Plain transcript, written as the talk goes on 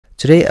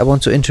Today I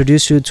want to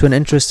introduce you to an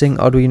interesting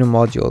Arduino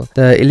module,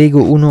 the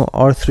Elegoo Uno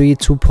R3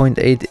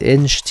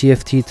 2.8-inch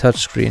TFT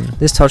touchscreen.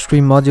 This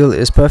touchscreen module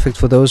is perfect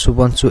for those who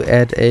want to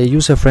add a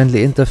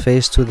user-friendly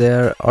interface to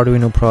their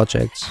Arduino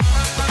projects.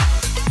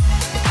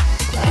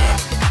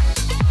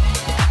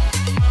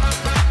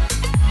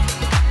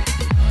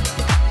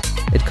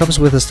 It comes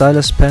with a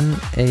stylus pen,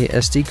 a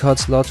SD card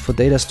slot for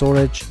data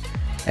storage,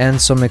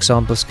 and some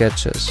example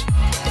sketches.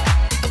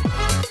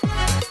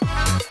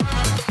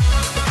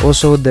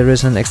 Also, there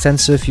is an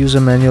extensive user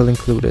manual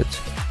included.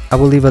 I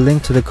will leave a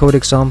link to the code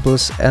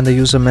examples and the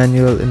user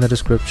manual in the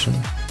description.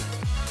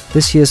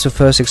 This here is the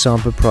first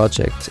example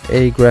project,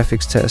 a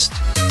graphics test.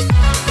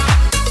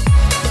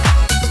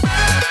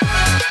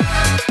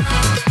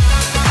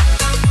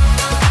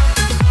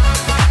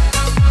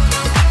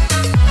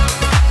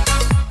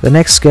 The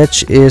next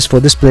sketch is for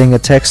displaying a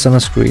text on a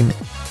screen,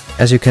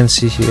 as you can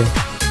see here.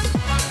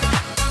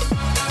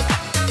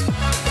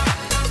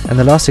 And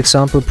the last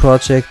example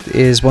project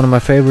is one of my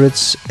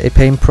favorites, a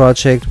paint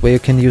project where you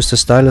can use the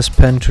stylus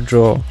pen to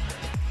draw.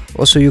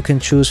 Also, you can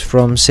choose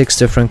from 6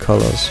 different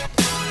colors.